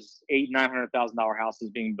those $800,000-$900,000 houses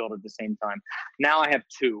being built at the same time. Now I have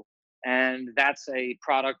 2, and that's a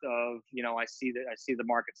product of I see the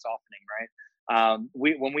market softening, right?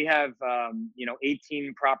 When we have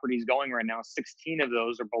 18 properties going right now, 16 of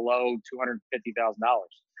those are below $250,000.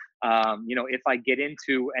 If I get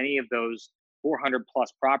into any of those 400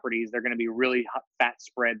 plus properties, they're going to be really fat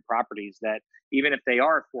spread properties that, even if they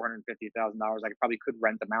are $450,000, I probably could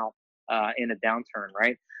rent them out in a downturn,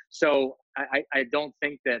 right? So I don't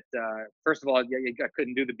think that, first of all, I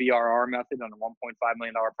couldn't do the BRR method on a $1.5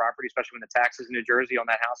 million property, especially when the taxes in New Jersey on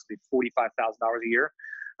that house would be $45,000 a year.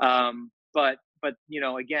 But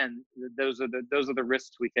again, those are the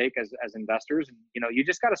risks we take as investors. You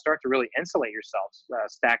just got to start to really insulate yourselves,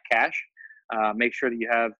 stack cash, make sure that you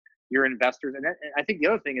have your investors. And I think the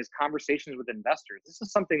other thing is conversations with investors. This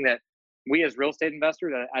is something that we as real estate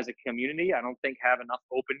investors, as a community, I don't think have enough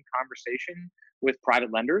open conversation with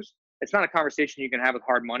private lenders. It's not a conversation you can have with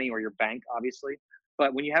hard money or your bank, obviously.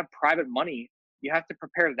 But when you have private money, you have to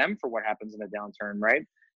prepare them for what happens in a downturn, right?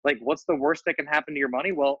 Like, what's the worst that can happen to your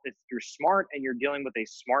money? Well, if you're smart and you're dealing with a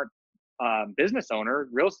smart business owner,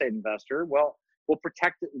 real estate investor, well, we'll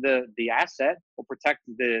protect the asset, we'll protect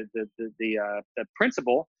the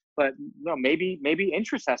principal. But maybe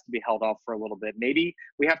interest has to be held off for a little bit. Maybe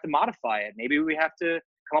we have to modify it. Maybe we have to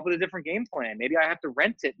come up with a different game plan. Maybe I have to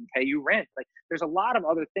rent it and pay you rent. Like, there's a lot of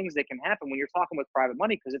other things that can happen when you're talking with private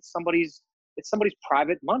money, because it's somebody's it's somebody's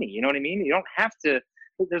private money. You know what I mean? You don't have to.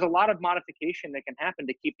 There's a lot of modification that can happen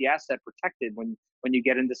to keep the asset protected when you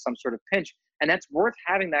get into some sort of pinch, and that's worth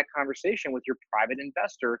having that conversation with your private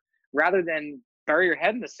investor rather than bury your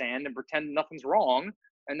head in the sand and pretend nothing's wrong.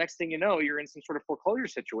 And next thing you know, you're in some sort of foreclosure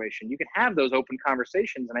situation. You can have those open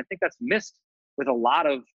conversations, and I think that's missed with a lot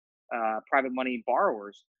of private money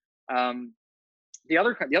borrowers. The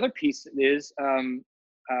other piece is, I'm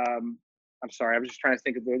sorry, I was just trying to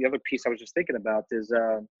think of the other piece I was just thinking about is,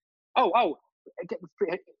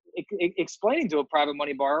 explaining to a private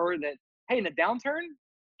money borrower that, hey, in the downturn,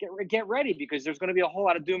 get ready because there's going to be a whole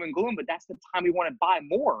lot of doom and gloom, but that's the time we want to buy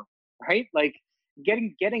more, right? Like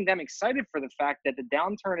getting them excited for the fact that the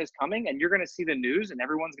downturn is coming and you're going to see the news and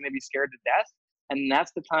everyone's going to be scared to death. And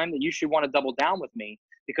that's the time that you should want to double down with me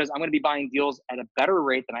because I'm going to be buying deals at a better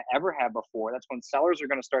rate than I ever have before. That's when sellers are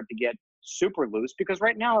going to start to get super loose because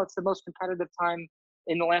right now it's the most competitive time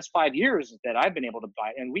in the last 5 years that I've been able to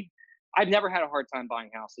buy. And I've never had a hard time buying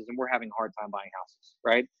houses, and we're having a hard time buying houses,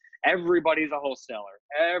 right? Everybody's a wholesaler.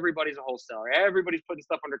 Everybody's putting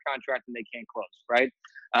stuff under contract and they can't close, right?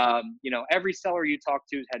 Every seller you talk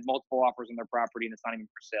to has had multiple offers on their property and it's not even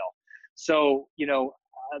for sale. So,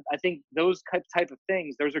 I think those type of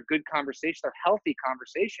things, those are good conversations. They're healthy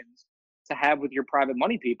conversations to have with your private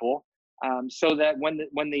money people, so that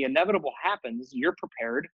when the inevitable happens, you're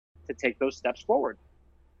prepared to take those steps forward.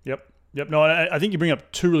 Yep. No, I think you bring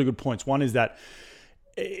up two really good points. One is that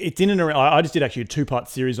it's in and around. I just did actually a 2-part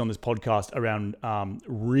series on this podcast around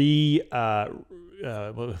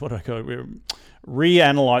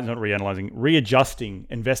readjusting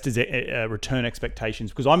investors' return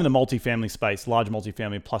expectations, because I'm in the multifamily space, large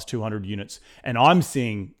multifamily plus 200 units, and I'm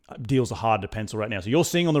seeing deals are hard to pencil right now. So you're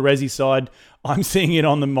seeing on the resi side, I'm seeing it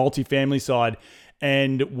on the multifamily side.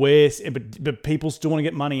 But people still want to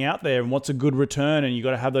get money out there, and what's a good return? And you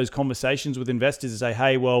got to have those conversations with investors and say,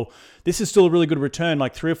 hey, well, this is still a really good return.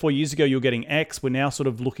 Like 3 or 4 years ago, you're getting X. We're now sort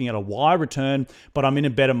of looking at a Y return, but I'm in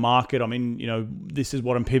a better market. I'm in, this is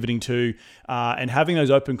what I'm pivoting to. And having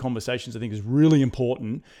those open conversations, I think, is really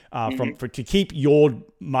important to keep your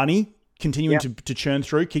money continuing to churn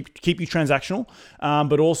through, keep you transactional,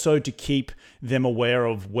 but also to keep them aware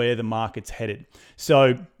of where the market's headed.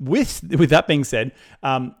 So with that being said,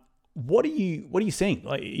 what are you seeing?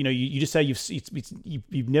 Like, you just say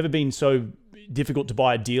you've never been so difficult to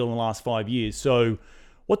buy a deal in the last 5 years. So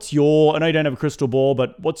I know you don't have a crystal ball,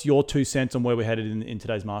 but what's your 2 cents on where we're headed in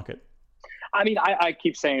today's market? I mean, I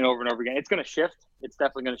keep saying it over and over again. It's going to shift. It's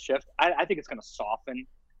definitely going to shift. I think it's going to soften.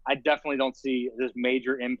 I definitely don't see this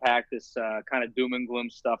major impact, this kind of doom and gloom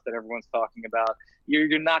stuff that everyone's talking about.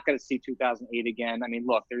 You're not going to see 2008 again. I mean,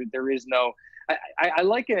 look, there is no – I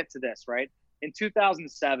liken it to this, right? In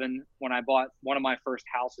 2007, when I bought one of my first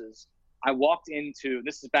houses, I walked into –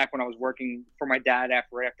 this is back when I was working for my dad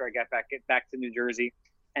after I got back to New Jersey.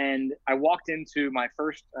 And I walked into my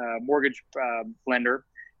first mortgage lender,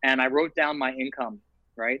 and I wrote down my income,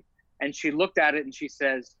 right? And she looked at it and she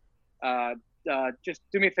says just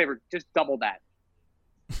do me a favor, just double that.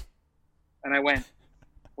 And I went,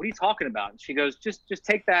 what are you talking about? And she goes, just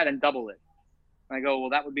take that and double it. And I go,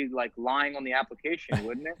 well, that would be like lying on the application,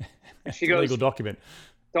 wouldn't it? And she goes, legal document.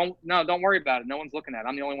 Don't worry about it. No one's looking at it.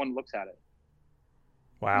 I'm the only one who looks at it.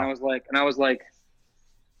 Wow. And I was like,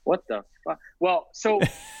 what the fuck? Well, so,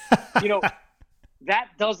 that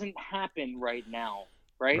doesn't happen right now,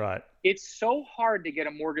 right? Right. It's so hard to get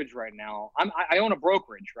a mortgage right now. I own a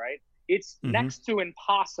brokerage, right? It's next to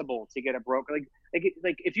impossible to get a broker. Like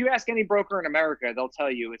if you ask any broker in America, they'll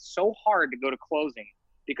tell you it's so hard to go to closing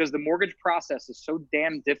because the mortgage process is so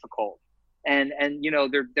damn difficult. And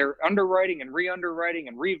they're underwriting and re-underwriting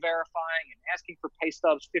and re-verifying and asking for pay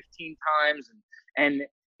stubs 15 times and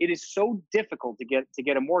it is so difficult to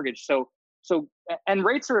get a mortgage. So and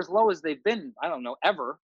rates are as low as they've been, I don't know,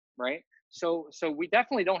 ever, right? So we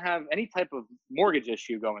definitely don't have any type of mortgage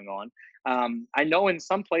issue going on. I know in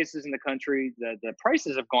some places in the country, the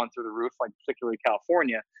prices have gone through the roof, like particularly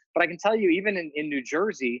California. But I can tell you, even in New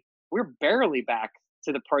Jersey, we're barely back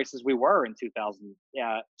to the prices we were in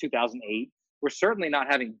 2008. We're certainly not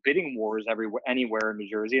having bidding wars anywhere in New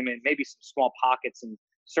Jersey. I mean, maybe some small pockets in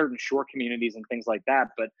certain shore communities and things like that.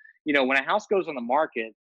 But, when a house goes on the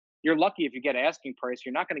market, you're lucky if you get asking price.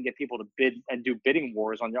 You're not going to get people to bid and do bidding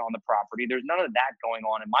wars on the property. There's none of that going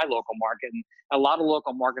on in my local market and a lot of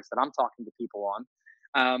local markets that I'm talking to people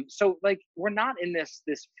on. So we're not in this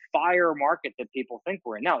fire market that people think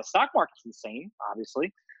we're in. Now the stock market's insane,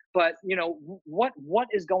 obviously, but what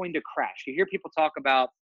is going to crash? You hear people talk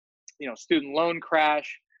about, student loan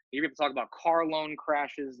crash. You hear people talk about car loan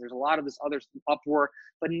crashes. There's a lot of this other uproar,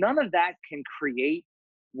 but none of that can create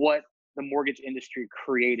what the mortgage industry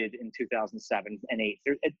created in 2007 and 8.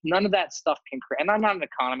 None of that stuff can create. And I'm not an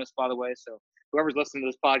economist, by the way. So whoever's listening to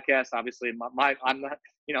this podcast, obviously, I'm not.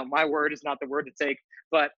 My word is not the word to take.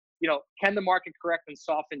 But can the market correct and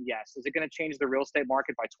soften? Yes. Is it going to change the real estate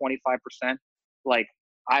market by 25%? Like,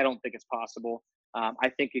 I don't think it's possible. I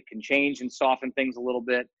think it can change and soften things a little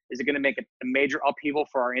bit. Is it going to make a major upheaval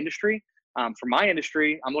for our industry? For my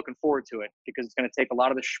industry, I'm looking forward to it because it's going to take a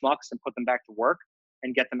lot of the schmucks and put them back to work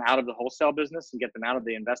and get them out of the wholesale business and get them out of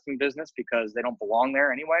the investing business because they don't belong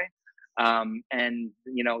there anyway. And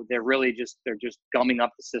they're just gumming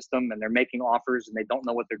up the system and they're making offers and they don't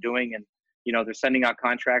know what they're doing. And, they're sending out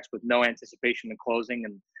contracts with no anticipation of closing.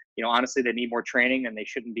 And, honestly, they need more training and they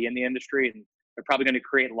shouldn't be in the industry. And they're probably going to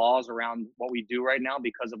create laws around what we do right now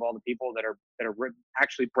because of all the people that are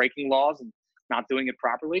actually breaking laws and not doing it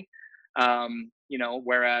properly.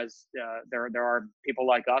 Whereas there are people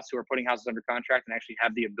like us who are putting houses under contract and actually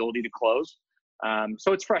have the ability to close.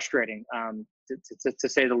 So it's frustrating, to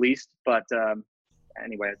say the least. But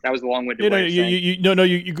anyway, that was a long-winded way of saying. You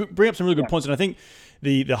bring up some really good points, and I think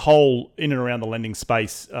the whole in and around the lending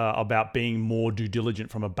space about being more due diligent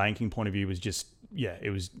from a banking point of view was just. Yeah, it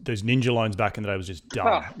was those ninja loans back in the day was just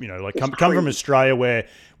dumb. Come from Australia where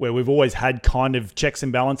we've always had kind of checks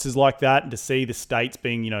and balances like that, and to see the States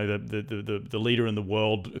being the leader in the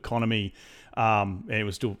world economy. And it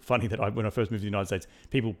was still funny that when I first moved to the United States,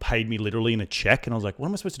 people paid me literally in a check, and I was like, "What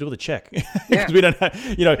am I supposed to do with a check?" Because we don't have,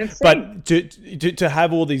 But to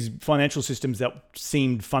have all these financial systems that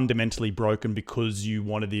seemed fundamentally broken because you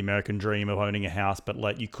wanted the American dream of owning a house,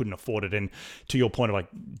 but you couldn't afford it, and to your point of like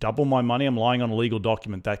double my money, I'm lying on a legal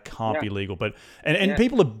document that can't be legal. But and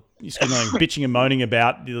people are bitching and moaning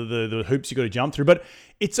about the hoops you got to jump through, but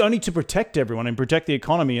it's only to protect everyone and protect the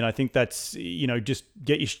economy. And I think that's just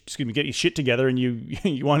get your shit together, and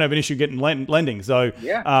you won't have an issue getting lending. So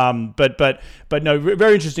but no,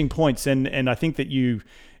 very interesting points, and I think that you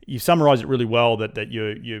summarized it really well. That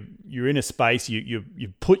you're in a space, you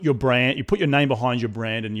put your brand, you put your name behind your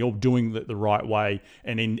brand, and you're doing the right way.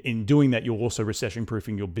 And in doing that, you're also recession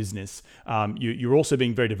proofing your business. You're also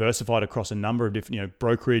being very diversified across a number of different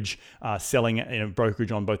brokerage, selling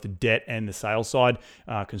brokerage on both the debt and the sales side,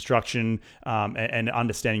 construction, and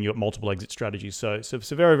understanding your multiple exit strategies. So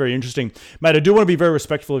very, very interesting, mate. I do want to be very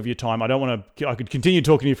respectful of your time. I could continue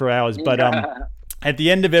talking to you for hours, but at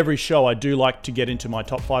the end of every show, I do like to get into my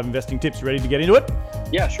top 5 investing tips. Ready to get into it?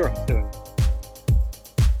 Yeah, sure. Let's do it.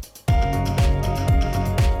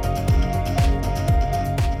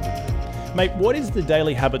 Mate, what is the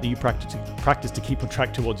daily habit that you practice to keep on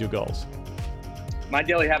track towards your goals? My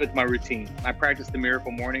daily habit is my routine. I practice the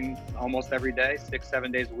Miracle Morning almost every day,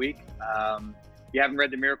 6-7 days a week. If you haven't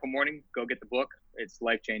read the Miracle Morning, go get the book. It's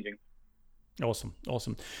life-changing. Awesome.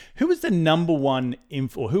 Who is the number one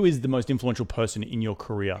who is the most influential person in your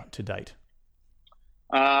career to date?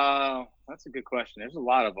 That's a good question. There's a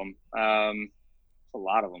lot of them. I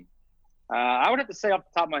would have to say off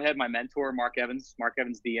the top of my head, my mentor, Mark Evans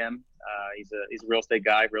DM. He's a real estate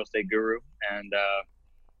guy, real estate guru, and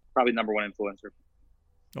probably number one influencer.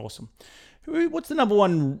 Awesome. What's the number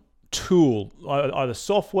one tool, either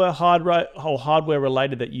software, hardware, or hardware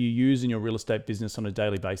related, that you use in your real estate business on a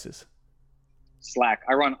daily basis? Slack.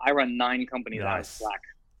 I run 9 companies out of Slack.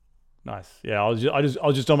 Nice. Yeah, I was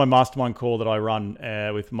just on my mastermind call that I run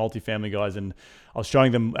with multifamily guys, and I was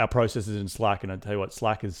showing them our processes in Slack, and I tell you what,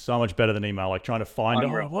 Slack is so much better than email. Like trying to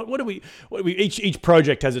find what do we each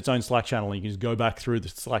project has its own Slack channel, and you can just go back through the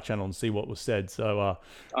Slack channel and see what was said. So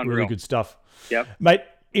really good stuff. Yep. Mate,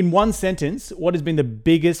 in one sentence, what has been the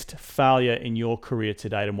biggest failure in your career to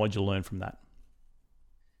date, and what did you learn from that?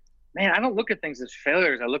 Man, I don't look at things as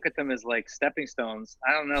failures. I look at them as like stepping stones.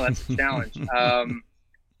 I don't know. That's a challenge.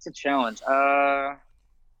 It's a challenge.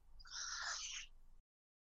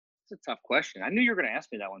 It's a tough question. I knew you were going to ask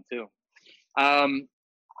me that one too. I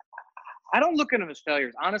don't look at them as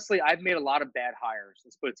failures. Honestly, I've made a lot of bad hires.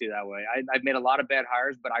 Let's put it to you that way. I've made a lot of bad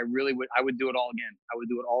hires, but I would do it all again. I would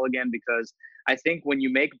do it all again because I think when you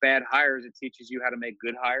make bad hires, it teaches you how to make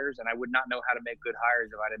good hires. And I would not know how to make good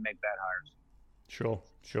hires if I didn't make bad hires. Sure.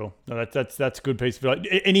 No, that's a good piece of it.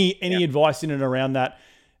 Any advice in and around that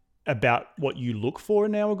about what you look for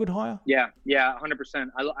in now a good hire? Yeah,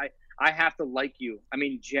 100%. I have to like you. I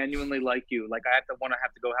mean, genuinely like you. Like I have to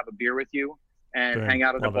go have a beer with you and hang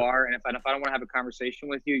out at a bar. And if I don't want to have a conversation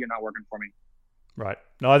with you, you're not working for me. Right.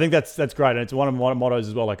 No, I think that's great. And it's one of my mottos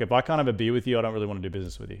as well. Like if I can't have a beer with you, I don't really want to do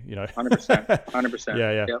business with you, 100%.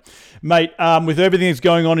 Yeah. Yep. Mate, with everything that's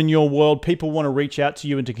going on in your world, people want to reach out to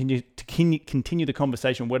you and to continue the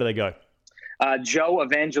conversation. Where do they go?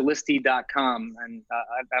 JoeEvangelisti.com. And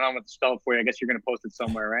I don't know what to spell it for you. I guess you're going to post it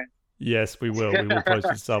somewhere, right? Yes, we will. We will post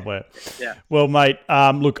it somewhere. Yeah. Well, mate,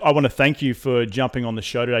 look, I want to thank you for jumping on the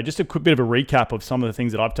show today. Just a quick bit of a recap of some of the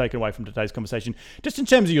things that I've taken away from today's conversation. Just in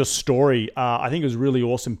terms of your story, I think it was really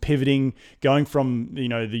awesome pivoting, going from,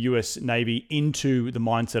 the US Navy into the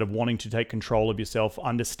mindset of wanting to take control of yourself,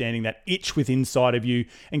 understanding that itch within inside of you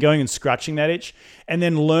and going and scratching that itch, and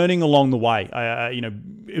then learning along the way,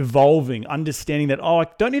 evolving, understanding that, I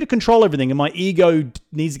don't need to control everything and my ego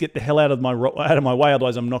needs to get the hell out of my way.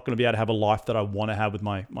 Otherwise, I'm not going to be able to have a life that I want to have with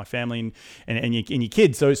my family and your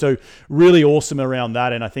kids. So really awesome around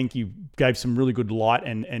that. And I think you gave some really good light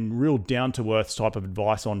and real down to earth type of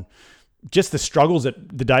advice on just the struggles that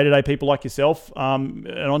the day-to-day people like yourself, an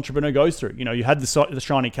entrepreneur goes through. You had the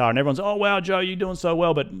shiny car and everyone's, oh, wow, Joe, you're doing so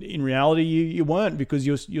well. But in reality, you weren't, because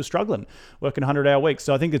you're struggling, working 100-hour weeks.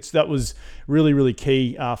 So I think that was really, really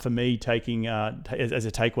key for me taking as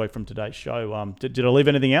a takeaway from today's show. Did I leave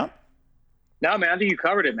anything out? No, man, I think you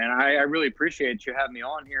covered it, man. I really appreciate you having me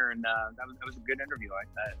on here, and that was a good interview.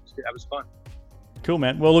 That was fun. Cool,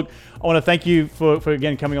 man. Well, look, I want to thank you for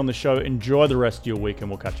again coming on the show. Enjoy the rest of your week,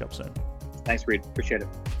 and we'll catch up soon. Thanks, Reed. Appreciate it.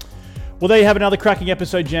 Well, there you have another cracking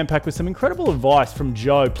episode jam-packed with some incredible advice from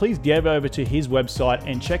Joe. Please get over to his website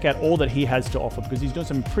and check out all that he has to offer, because he's doing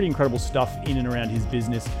some pretty incredible stuff in and around his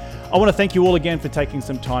business. I want to thank you all again for taking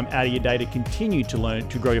some time out of your day to continue to learn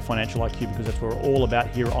to grow your financial IQ, because that's what we're all about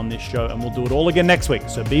here on this show, and we'll do it all again next week.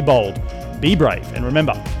 So be bold, be brave, and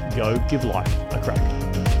remember, go give life a crack.